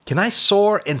Can I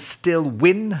soar and still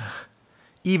win,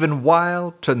 even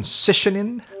while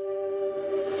transitioning?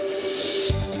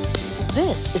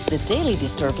 This is the Daily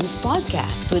Disturbance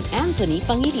Podcast with Anthony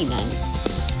Pangilinan.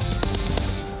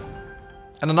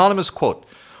 An anonymous quote: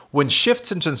 when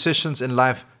shifts and transitions in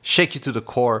life shake you to the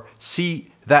core,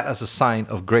 see that as a sign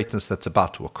of greatness that's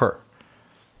about to occur.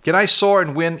 Can I soar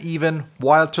and win even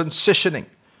while transitioning?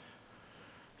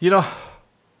 You know,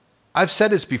 I've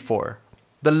said this before.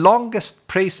 The longest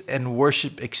praise and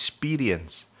worship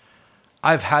experience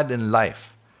I've had in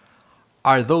life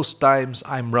are those times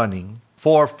I'm running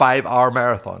 4 5-hour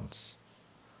marathons.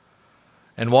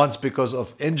 And once, because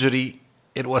of injury,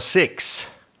 it was 6.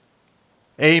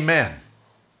 Amen.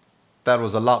 That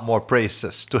was a lot more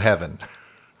praises to heaven.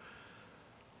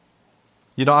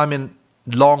 You know, I'm in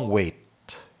long wait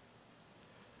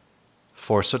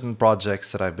for certain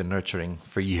projects that I've been nurturing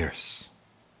for years.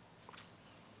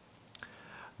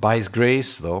 By His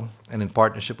grace, though, and in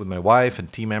partnership with my wife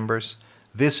and team members,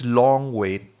 this long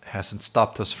wait hasn't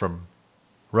stopped us from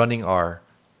running our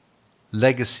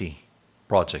legacy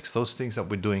projects, those things that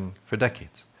we're doing for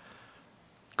decades.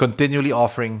 Continually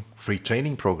offering free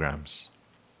training programs,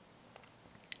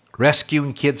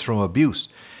 rescuing kids from abuse,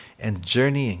 and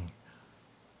journeying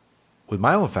with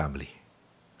my own family,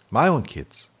 my own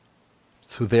kids,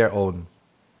 through their own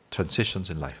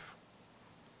transitions in life.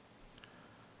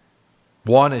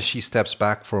 One, as she steps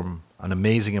back from an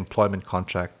amazing employment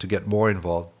contract to get more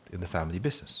involved in the family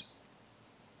business.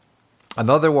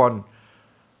 Another one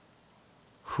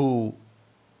who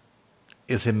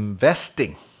is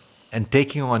investing and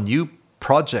taking on new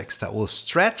projects that will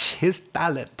stretch his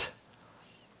talent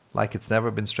like it's never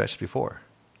been stretched before.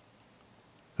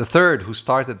 The third, who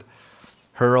started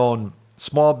her own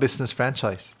small business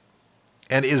franchise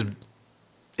and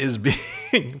is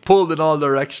being pulled in all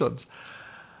directions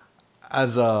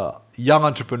as a young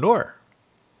entrepreneur,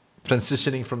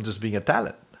 transitioning from just being a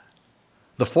talent.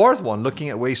 The fourth one, looking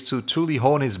at ways to truly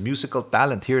hone his musical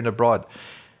talent here and abroad.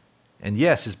 And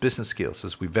yes, his business skills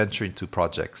as we venture into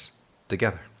projects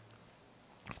together.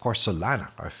 Of course, Solana,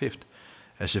 our fifth,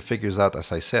 as she figures out,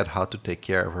 as I said, how to take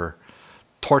care of her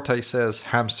tortoises,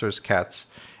 hamsters, cats,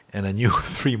 and a new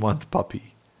 3-month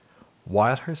puppy,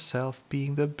 while herself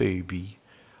being the baby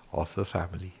of the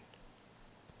family.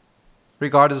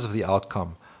 Regardless of the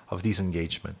outcome of these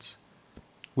engagements,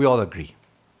 we all agree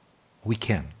we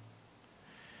can.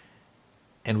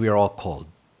 And we are all called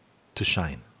to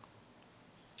shine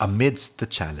amidst the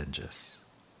challenges,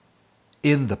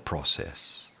 in the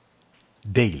process,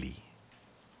 daily,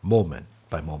 moment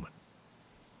by moment.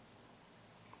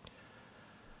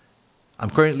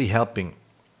 I'm currently helping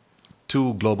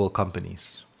 2 global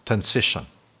companies transition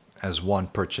as one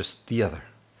purchased the other.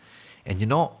 And you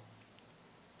know,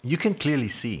 you can clearly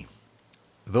see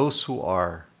those who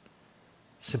are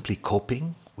simply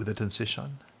coping with the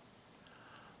transition,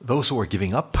 those who are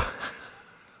giving up,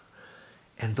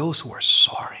 and those who are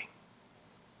soaring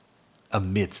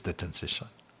amidst the transition.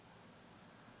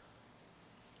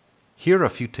 Here are a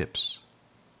few tips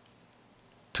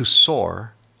to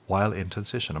soar while in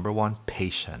transition. Number 1,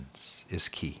 patience is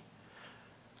key.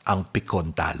 Ang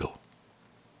pikon talo.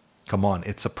 Come on,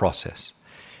 it's a process.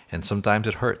 And sometimes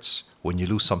it hurts when you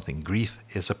lose something. Grief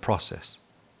is a process.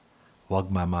 Wag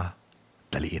mama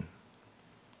daliin.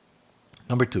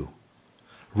 Number 2,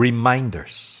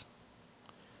 reminders.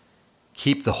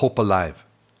 Keep the hope alive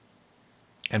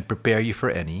and prepare you for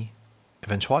any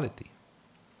eventuality.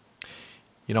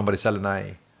 You know, Maricel and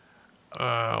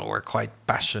I were quite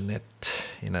passionate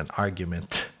in an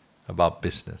argument about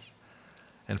business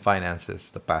and finances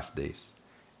the past days.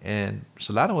 And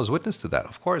Solana was witness to that.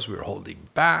 Of course, we were holding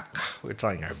back. We were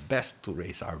trying our best to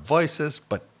raise our voices,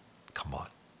 but come on.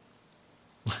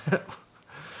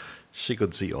 She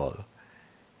could see all.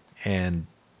 And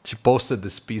she posted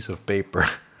this piece of paper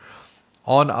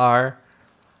on our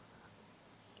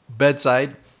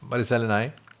bedside, Maricel and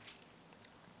I.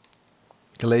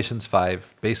 Galatians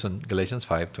 5, based on Galatians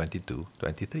 5, 22,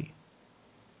 23.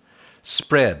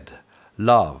 Spread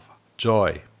love,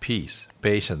 joy, peace,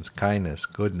 patience, kindness,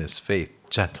 goodness, faith,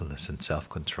 gentleness, and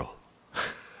self-control.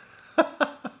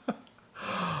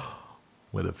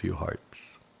 With a few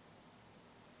hearts.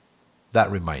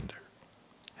 That reminder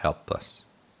helped us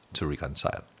to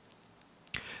reconcile.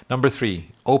 Number 3,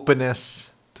 openness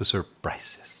to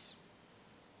surprises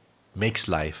makes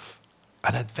life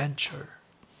an adventure.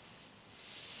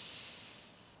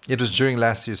 It was during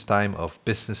last year's time of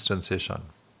business transition,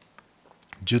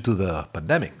 due to the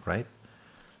pandemic, right,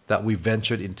 that we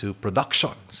ventured into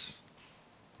productions,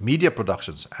 media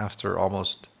productions, after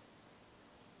almost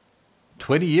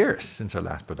 20 years since our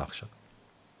last production.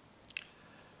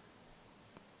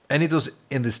 And it was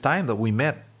in this time that we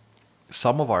met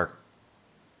some of our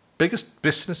biggest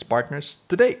business partners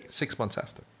today, 6 months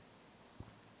after.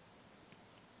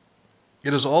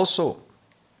 It is also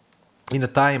in a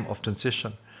time of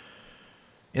transition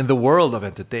in the world of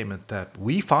entertainment that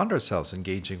we found ourselves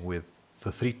engaging with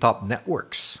the 3 top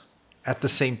networks at the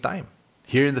same time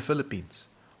here in the Philippines,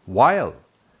 while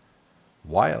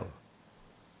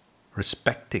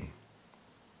respecting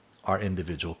our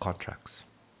individual contracts.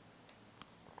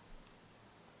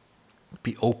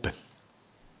 Be open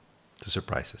to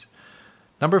surprises.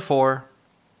 Number 4,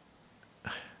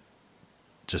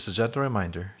 just a gentle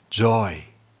reminder, joy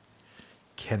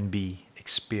can be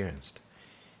experienced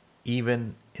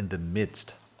even in the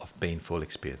midst of painful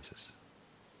experiences.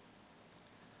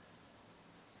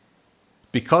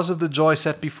 Because of the joy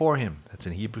set before him, that's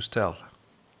in Hebrews 12,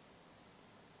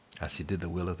 as he did the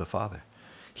will of the Father,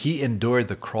 he endured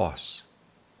the cross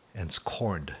and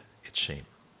scorned its shame.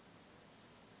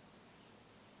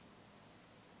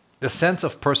 The sense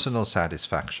of personal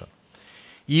satisfaction,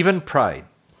 even pride,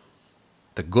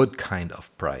 the good kind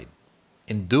of pride,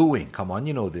 in doing, come on,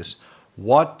 you know this,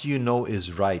 what you know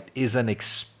is right, is an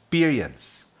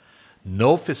experience.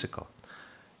 No physical,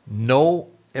 no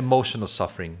emotional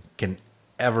suffering can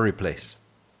ever replace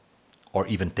or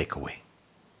even take away.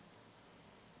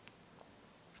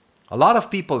 A lot of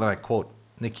people, and I quote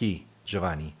Nikki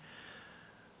Giovanni,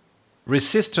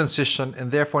 resist transition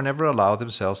and therefore never allow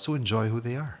themselves to enjoy who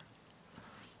they are.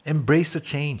 Embrace the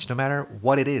change, no matter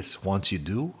what it is. Once you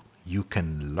do, you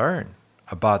can learn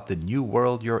about the new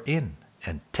world you're in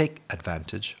and take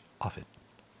advantage of it.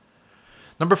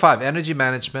 Number 5, energy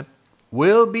management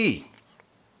will be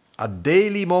a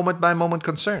daily moment-by-moment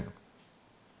concern.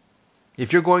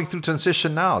 If you're going through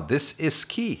transition now, this is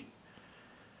key.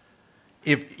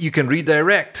 If you can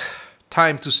redirect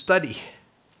time to study,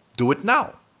 do it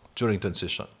now during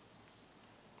transition.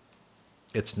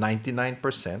 It's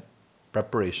 99%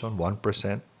 preparation,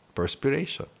 1%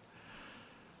 perspiration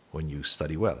when you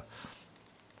study well.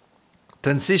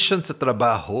 Transition sa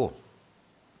trabaho,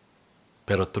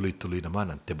 pero tuloy-tuloy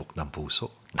naman ang tibok ng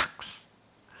puso. Naks.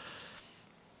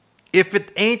 If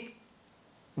it ain't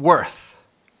worth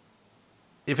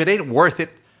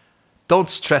it, don't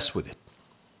stress with it.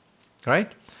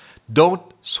 Right?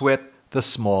 Don't sweat the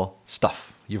small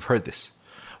stuff. You've heard this.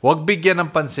 Huwag bigyan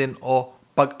ng pansin o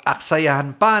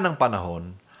pag-aksayahan pa ng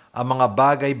panahon ang mga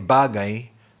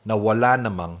bagay-bagay na wala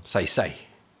namang saysay.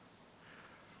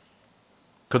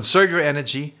 Conserve your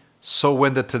energy so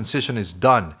when the transition is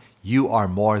done, you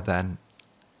are more than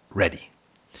ready.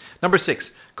 Number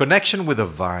 6, connection with the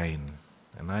vine.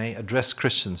 And I address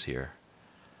Christians here.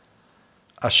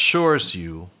 Assures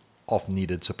you of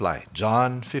needed supply.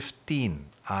 John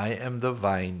 15, I am the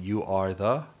vine, you are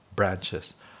the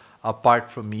branches.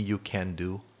 Apart from me, you can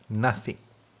do nothing.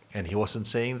 And he wasn't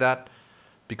saying that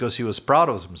because he was proud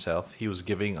of himself. He was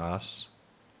giving us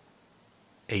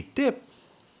a tip.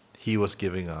 He was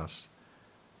giving us,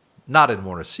 not in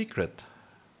more a secret,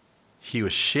 he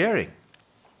was sharing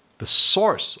the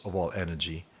source of all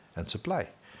energy and supply.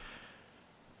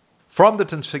 From the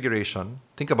transfiguration,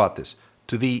 think about this,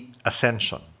 to the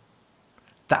ascension,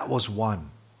 that was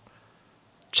one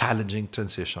challenging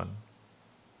transition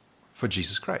for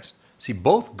Jesus Christ. See,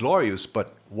 both glorious,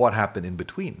 but what happened in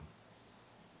between?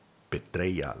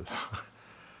 Betrayal,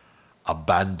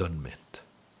 abandonment,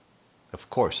 of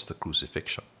course, the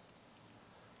crucifixion.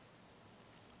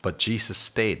 But Jesus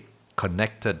stayed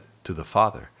connected to the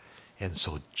Father, and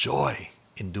so joy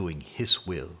in doing His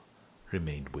will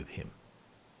remained with Him.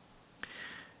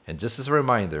 And just as a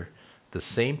reminder, the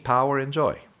same power and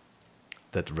joy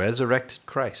that resurrected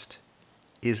Christ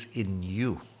is in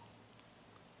you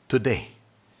today,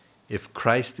 if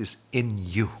Christ is in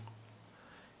you.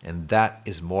 And that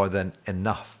is more than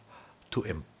enough to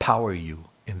empower you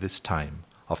in this time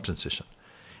of transition.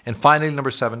 And finally, number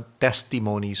 7,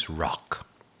 testimonies rock.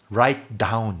 Write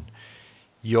down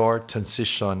your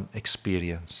transition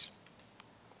experience.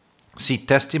 See,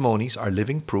 testimonies are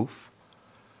living proof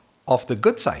of the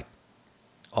good side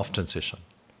of transition.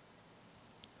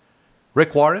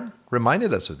 Rick Warren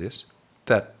reminded us of this,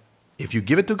 that if you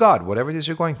give it to God, whatever it is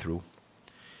you're going through,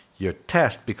 your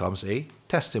test becomes a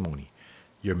testimony.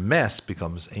 Your mess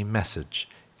becomes a message.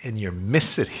 And your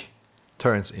misery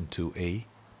turns into a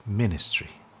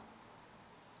ministry.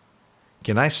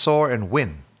 Can I soar and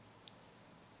win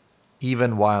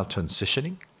even while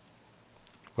transitioning?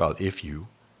 Well, if you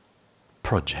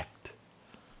project.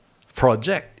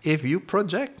 Project. If you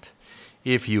project.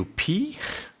 If you P,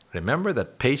 remember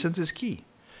that patience is key.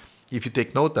 If you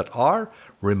take note that R,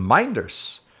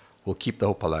 reminders will keep the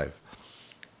hope alive.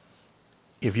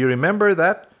 If you remember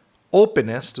that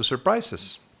Openness to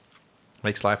surprises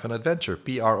makes life an adventure.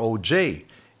 P.R.O.J.E.C.T.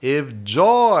 If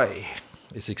joy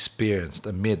is experienced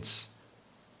amidst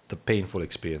the painful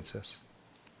experiences.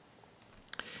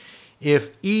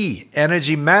 If E,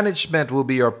 energy management will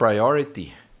be your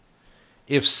priority.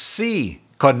 If C,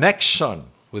 connection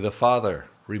with the Father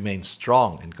remains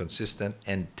strong and consistent.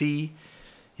 And T,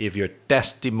 if your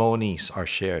testimonies are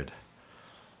shared.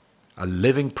 A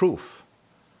living proof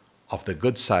of the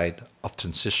good side of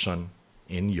transition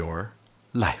in your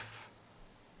life.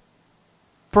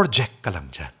 Project ka lang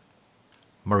dyan.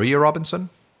 Maria Robinson,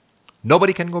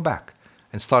 nobody can go back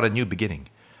and start a new beginning,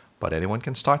 but anyone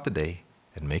can start today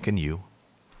and make a new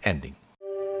ending.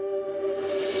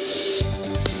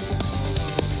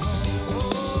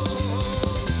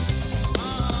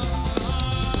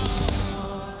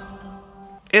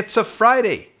 It's a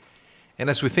Friday. And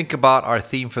as we think about our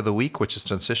theme for the week, which is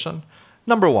transition,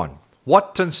 number one,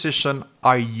 what transition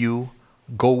are you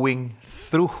going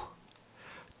through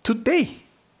today?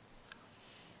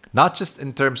 Not just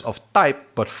in terms of type,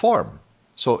 but form.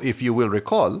 So if you will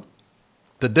recall,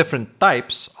 the different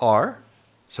types are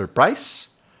surprise,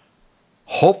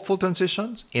 hopeful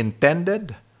transitions,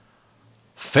 intended,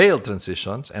 failed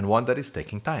transitions, and one that is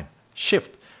taking time,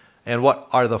 shift. And what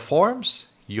are the forms?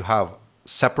 You have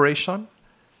separation,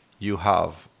 you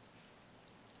have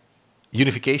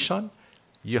unification,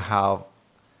 you have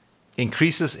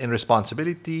increases in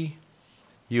responsibility,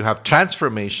 you have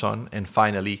transformation, and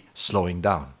finally slowing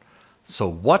down. So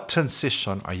what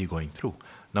transition are you going through?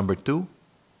 Number two,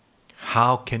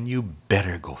 how can you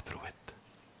better go through it?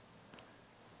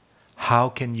 How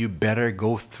can you better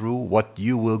go through what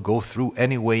you will go through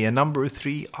anyway? And number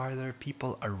three, are there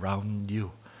people around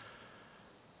you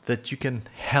that you can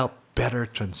help better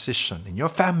transition in your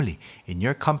family, in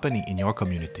your company, in your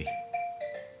community?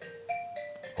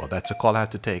 Well, that's a call I have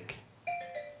to take.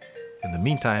 In the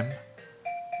meantime,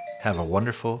 have a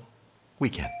wonderful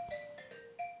weekend.